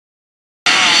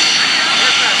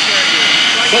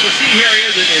Well, the Sea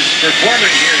Harrier that is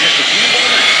performing here in just a few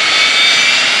moments.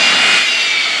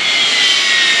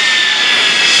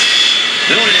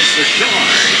 Known as the Shar,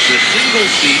 it's a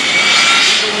single-seat,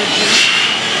 single-engine,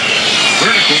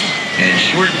 vertical, and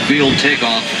short-field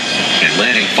takeoff and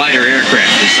landing fighter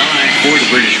aircraft designed for the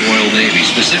British Royal Navy,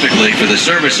 specifically for the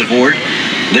service aboard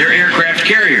their aircraft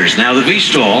carriers. Now, the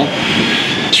VSTOL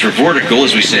is for vertical,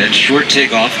 as we said, short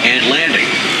takeoff and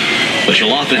landing. But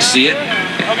you'll often see it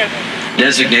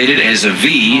designated as a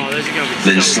V,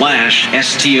 then slash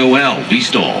STOL,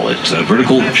 VSTOL. It's a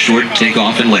vertical, short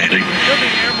takeoff and landing.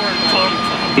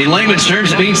 In layman's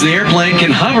terms, it means the airplane can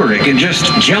hover. It can just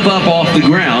jump up off the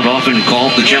ground, often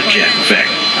called the jump jet, in fact.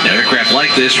 Now, aircraft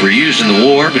like this were used in the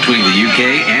war between the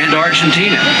UK and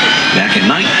Argentina back in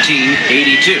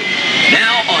 1982.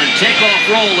 Now on takeoff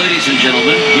roll, ladies and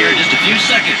gentlemen, here in just a few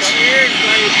seconds,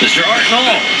 Mr. Art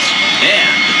Nalls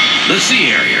and the Sea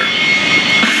Harrier.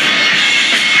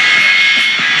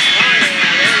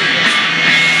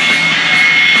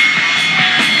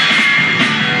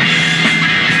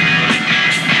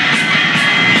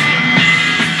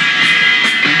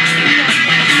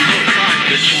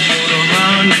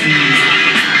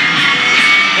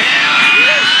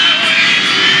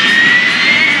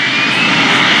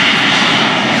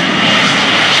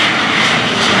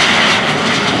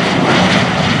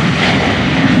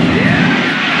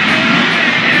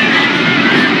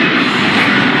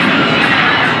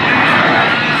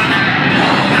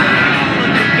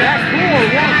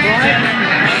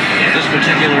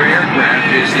 Particular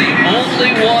aircraft is the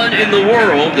only one in the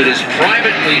world that is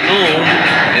privately owned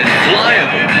and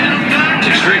flyable. It's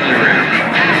extremely rare.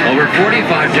 Over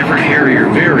 45 different Harrier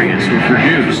variants were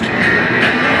produced,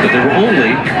 but there were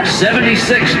only 76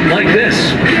 like this.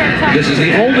 This is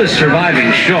the oldest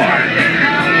surviving Shar,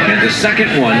 and the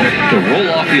second one to roll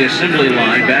off the assembly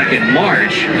line back in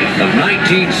March of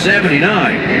 1979.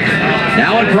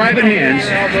 Now in private hands,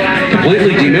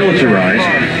 completely demilitarized,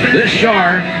 this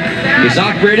Shar is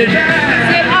operated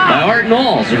by Art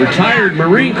Nalls, a retired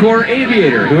Marine Corps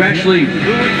aviator who actually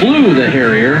flew the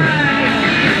Harrier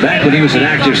back when he was in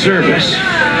active service.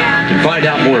 You can find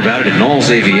out more about it at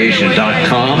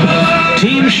nallsaviation.com.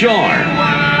 Team Shar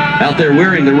out there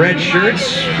wearing the red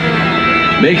shirts,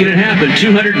 making it happen.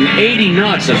 280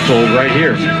 knots, I'm told, right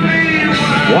here.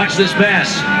 Watch this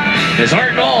pass as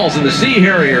Art Nalls and the Sea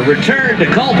Harrier return to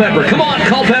Culpeper. Come on,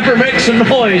 Culpeper, make some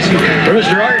noise for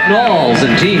Mr. Art Nalls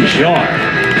and Team Shar.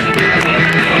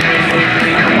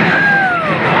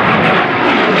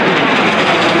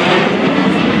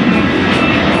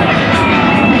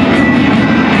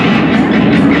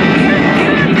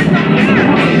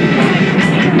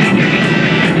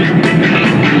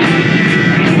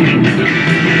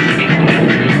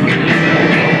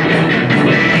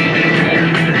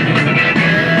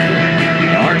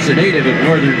 A native of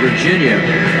Northern Virginia,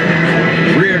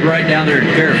 reared right down there in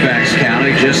Fairfax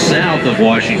County, just south of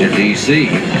Washington, D.C.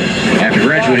 After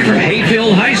graduating from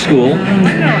Hayfield High School,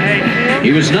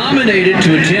 he was nominated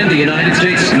to attend the United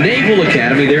States Naval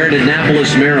Academy there in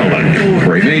Annapolis, Maryland,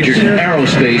 where he majored in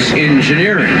aerospace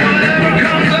engineering.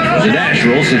 It was a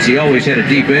natural, since he always had a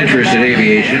deep interest in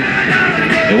aviation.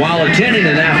 And while attending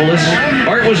Annapolis,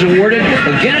 Art was awarded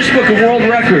a Guinness Book of World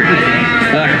Record.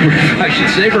 I should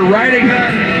say for riding,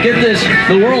 get this,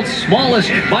 the world's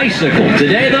smallest bicycle.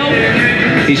 Today, though,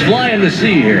 he's flying the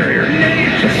Sea Harrier.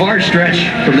 It's a far stretch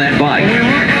from that bike.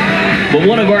 But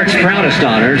one of Art's proudest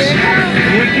honors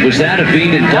was that of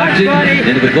being inducted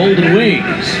into the Golden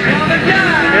Wings,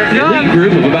 an elite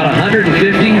group of about 150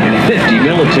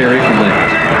 military from the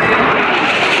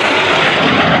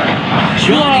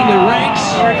joining the ranks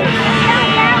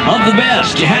of the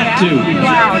best. You have to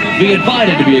be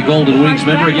invited to be a Golden Wings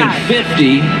member. Again,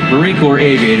 50 Marine Corps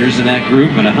aviators in that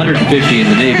group and 150 in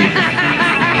the Navy.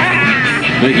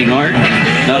 Making Art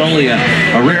not only a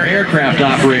rare aircraft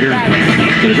operator,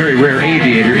 but a very rare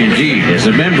aviator indeed, as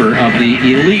a member of the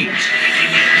elite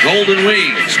Golden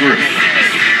Wings group.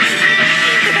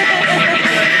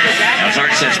 As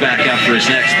Art sets back up for his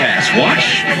next pass,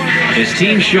 watch as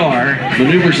Team Shar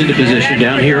maneuvers into position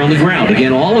down here on the ground.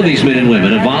 Again, all of these men and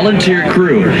women, a volunteer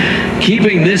crew,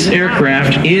 keeping this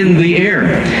aircraft in the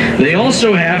air. They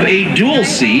also have a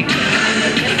dual-seat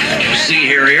Sea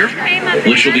Harrier,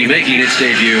 which will be making its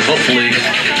debut hopefully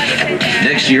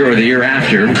next year or the year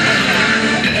after.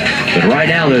 But right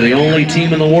now, they're the only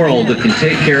team in the world that can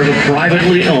take care of a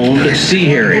privately owned Sea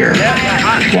Harrier.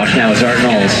 Watch now as Art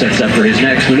Nalls sets up for his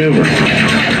next maneuver.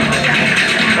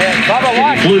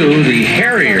 He flew the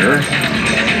Harrier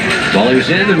while he was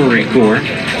in the Marine Corps.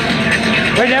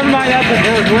 Wait, never mind.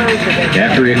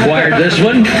 After he acquired this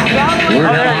one,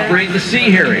 learned how to operate the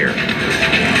Sea Harrier.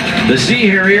 The Sea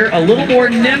Harrier, a little more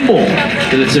nimble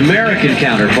than its American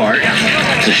counterpart.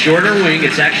 It's a shorter wing.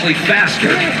 It's actually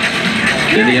faster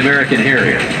than the American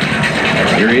Harrier.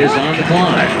 Here he is on the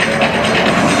climb.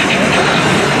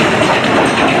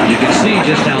 You can see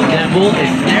just how nimble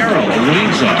and narrow the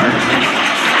wings are.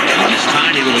 This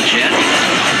tiny little jet.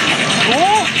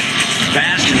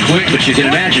 Fast and quick, but you can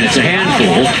imagine it's a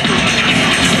handful.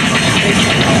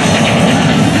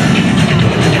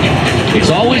 It's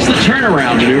always the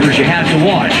turnaround maneuvers you have to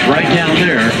watch. Right down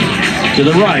there to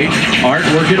the right, Art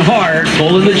working hard,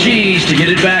 pulling the G's to get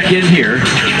it back in here.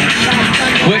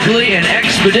 Quickly and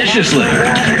expeditiously.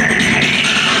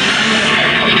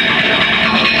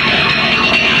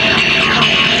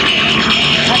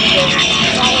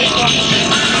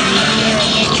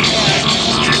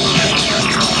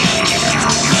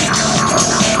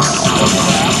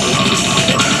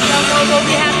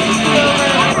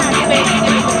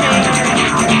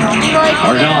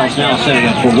 Art Nalls now setting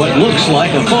up for what looks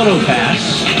like a photo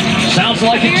pass. Sounds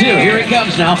like it too. Here it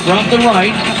comes now from the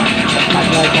right.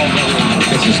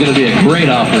 This is going to be a great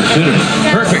opportunity.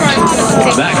 Perfect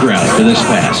background for this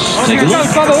pass. Take a look.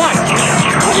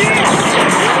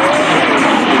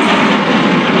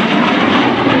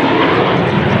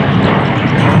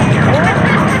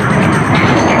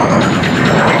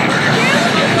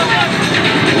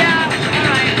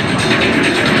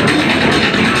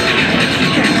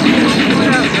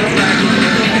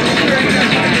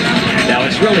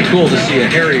 It's really cool to see a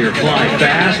Harrier fly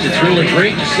fast. It's really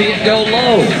great to see it go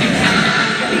low.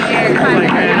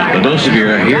 But most of you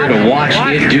are here to watch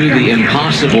it do the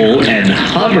impossible and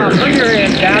hover.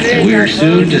 We are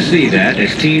soon to see that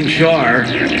as Team Char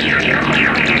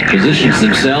positions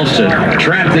themselves to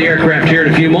trap the aircraft here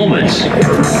in a few moments.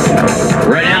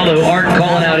 Right now, though, Art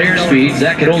calling out airspeeds,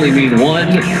 that could only mean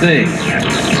one thing.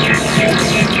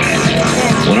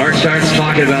 When Art starts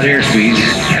talking about airspeeds,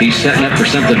 he's setting up for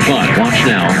something fun. Watch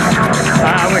now.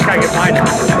 I wish I could find it.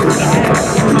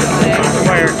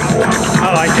 Where?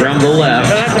 I like it. From the left.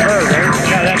 No, that's a bird, right?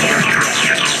 Yeah, that's a bird.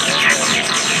 I see.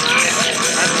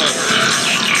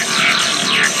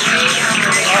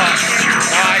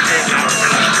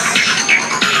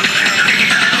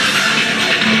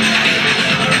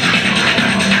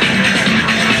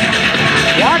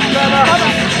 Watch, brother.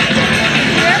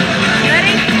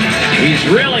 He's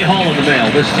really hauling the mail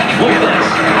this time. Look at this.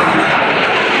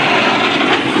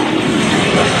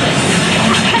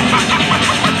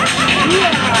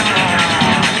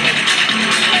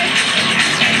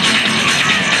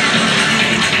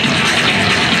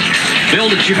 Bill,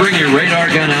 did you bring your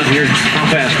radar gun out here? How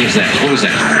fast was that? What was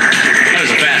that? That was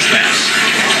a fast pass.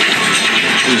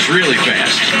 It was really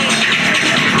fast.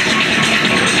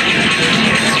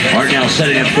 Art now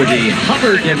setting up for the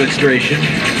hover demonstration.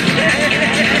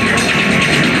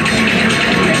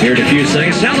 Here in a few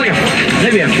seconds. Sounds like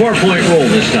maybe a 4-point roll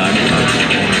this time.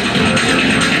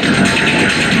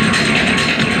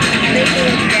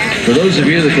 For those of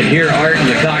you that can hear Art in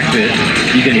the cockpit,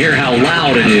 you can hear how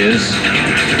loud it is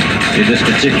in this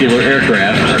particular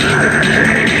aircraft.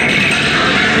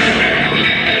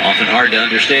 Often hard to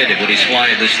understand it when he's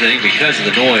flying this thing because of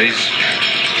the noise.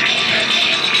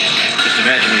 Just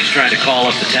imagine when he's trying to call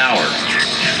up the tower.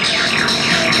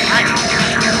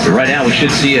 But right now we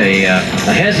should see a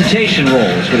hesitation roll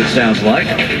is what it sounds like.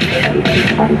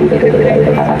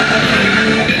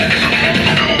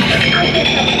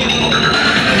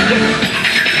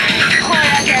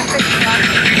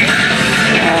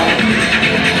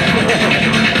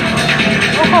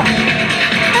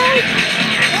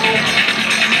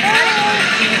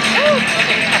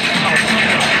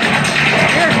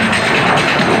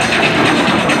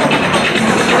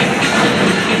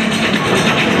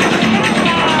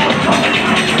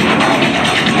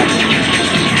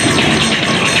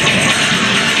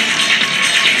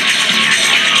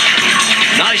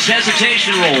 Nice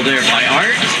hesitation roll there by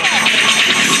Art.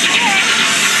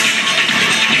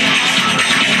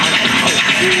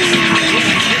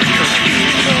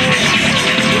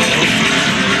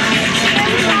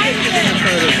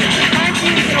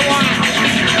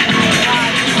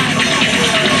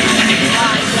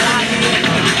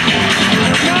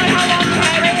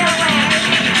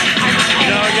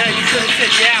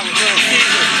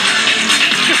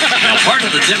 Now, part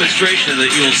of the demonstration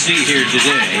that you'll see here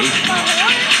today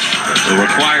will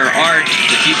require Art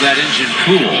to keep that engine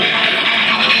cool.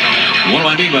 What do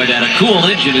I mean by that? A cool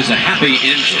engine is a happy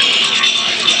engine.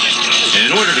 And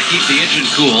in order to keep the engine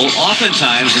cool,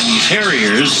 oftentimes in these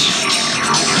Harriers,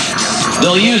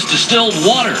 they'll use distilled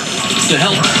water to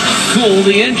help cool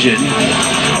the engine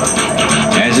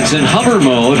as it's in hover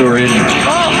mode or in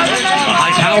a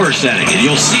high power setting. And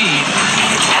you'll see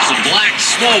some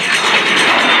smoke.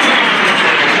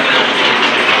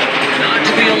 Not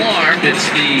to be alarmed, it's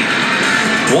the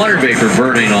water vapor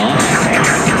burning off.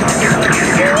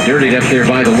 Dirtied up there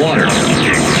by the water.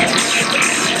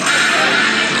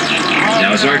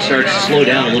 Now as Art starts to slow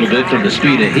down a little bit from the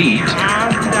speed of heat,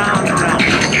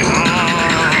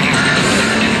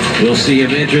 we'll see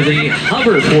him enter the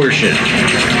hover portion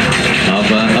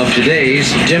of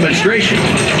today's demonstration.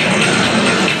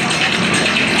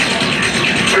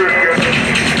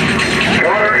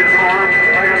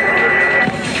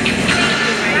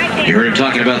 You heard him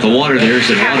talking about the water there. He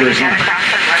said water is on. 300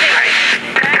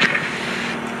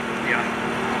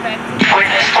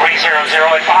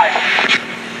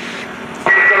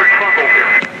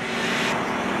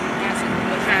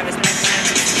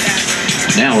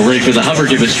 Now we're ready for the hover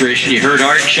demonstration. You heard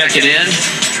Art checking in.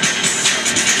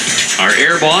 Our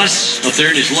air boss up there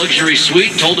in his luxury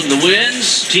suite told him the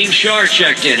winds. Team Shar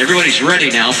checked in. Everybody's ready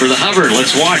now for the hover.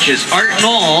 Let's watch as Art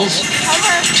Nalls,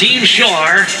 Team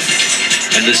Shar,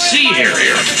 and the Sea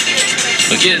Harrier.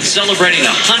 Again, celebrating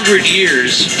 100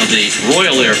 years of the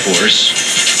Royal Air Force.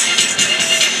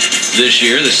 This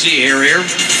year, the Sea Harrier,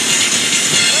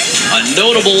 a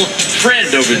notable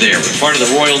friend over there, part of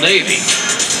the Royal Navy.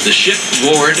 The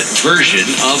shipboard version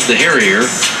of the Harrier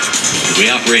that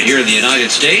we operate here in the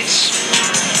United States.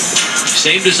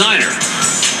 Same designer.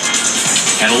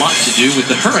 Had a lot to do with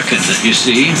the Hurricane that you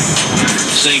see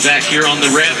sitting back here on the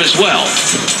ramp as well.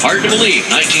 Hard to believe,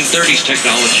 1930s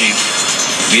technology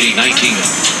meeting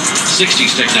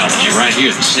 1960s technology right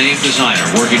here. The same designer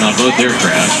working on both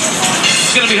aircraft.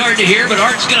 It's going to be hard to hear, but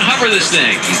Art's going to hover this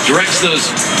thing. He directs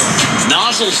those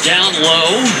nozzles down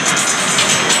low,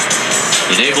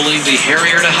 enabling the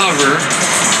Harrier to hover,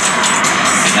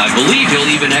 and I believe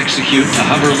he'll even execute a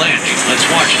hover landing. Let's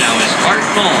watch now as Art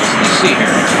Nalls and the Sea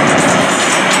Harrier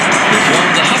perform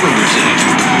the hover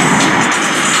routine.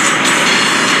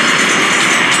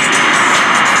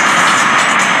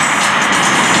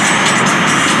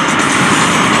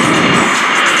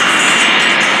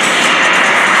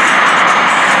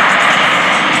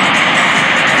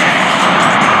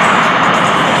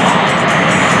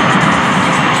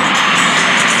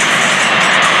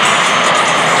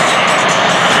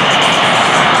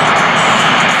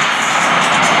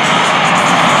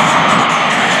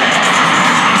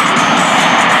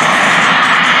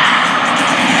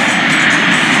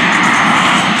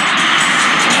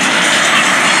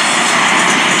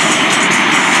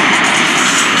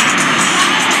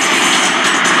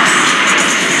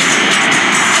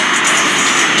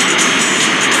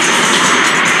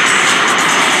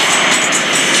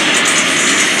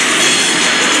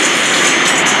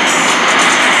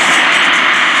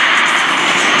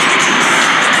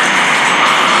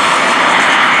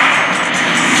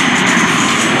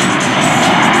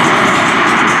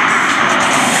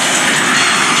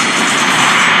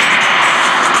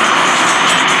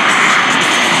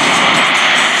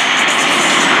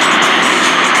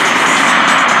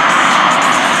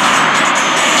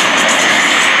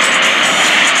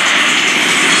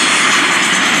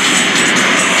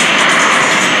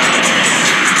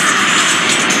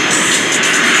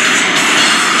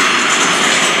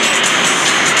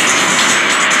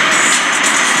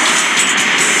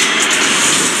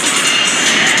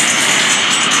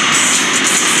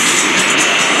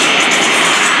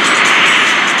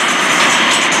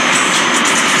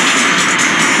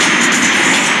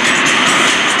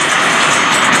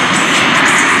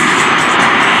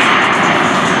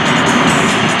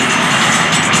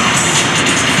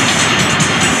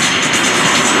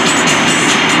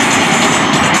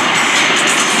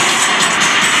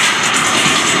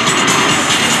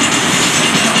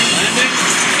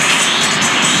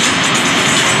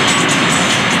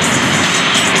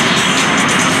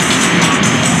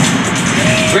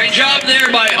 Great job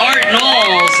there by Art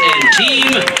Nalls and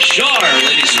Team Shar,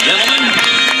 ladies and gentlemen.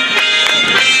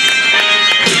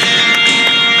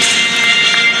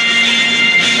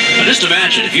 Now just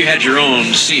imagine if you had your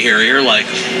own Sea Harrier like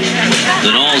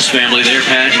the Nalls family there,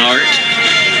 Pat and Art.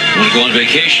 You want to go on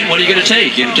vacation? What are you going to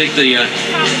take? You going to take the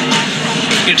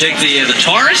the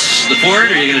Taurus, the Ford,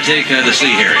 or are you going to take the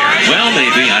Sea Harrier? Well,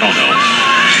 maybe. I don't know.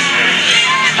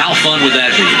 How fun would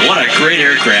that be? What a great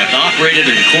aircraft, operated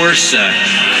and of course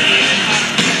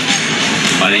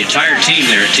by the entire team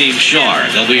there at Team Shar.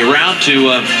 They'll be around to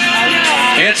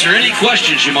answer any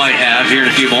questions you might have here in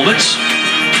a few moments.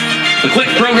 A quick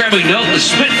programming note, the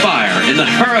Spitfire and the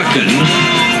Hurricane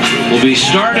will be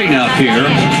starting up here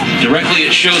directly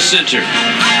at Show Center.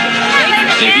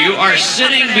 If you are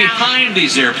sitting behind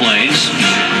these airplanes,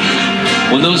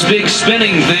 when those big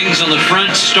spinning things on the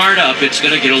front start up, it's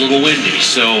going to get a little windy.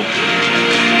 So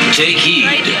take heed.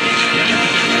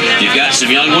 If you've got some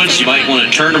young ones, you might want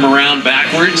to turn them around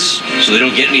backwards so they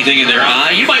don't get anything in their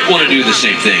eye. You might want to do the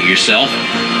same thing yourself.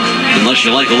 Unless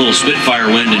you like a little Spitfire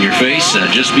wind in your face,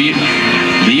 just be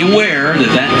aware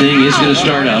that that thing is going to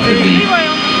start up, and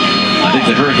I think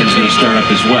the hurricane's going to start up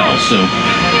as well. So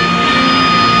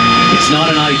it's not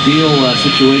an ideal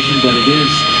situation, but it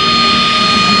is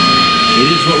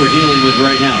what we're dealing with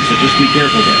right now. So just be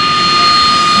careful there.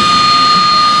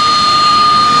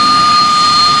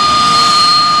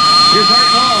 Here's Art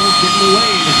Nalls getting the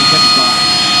wave as he comes by.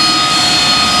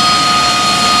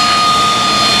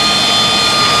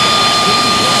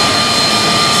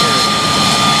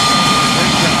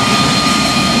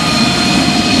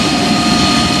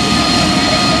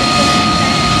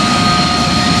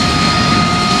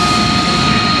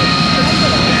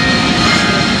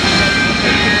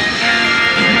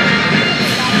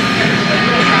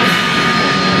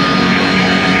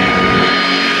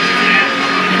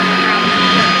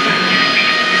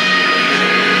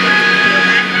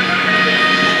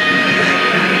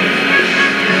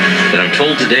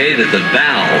 Told today that the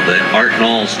bow that Art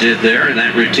Nalls did there in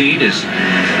that routine is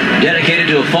dedicated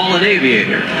to a fallen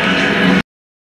aviator.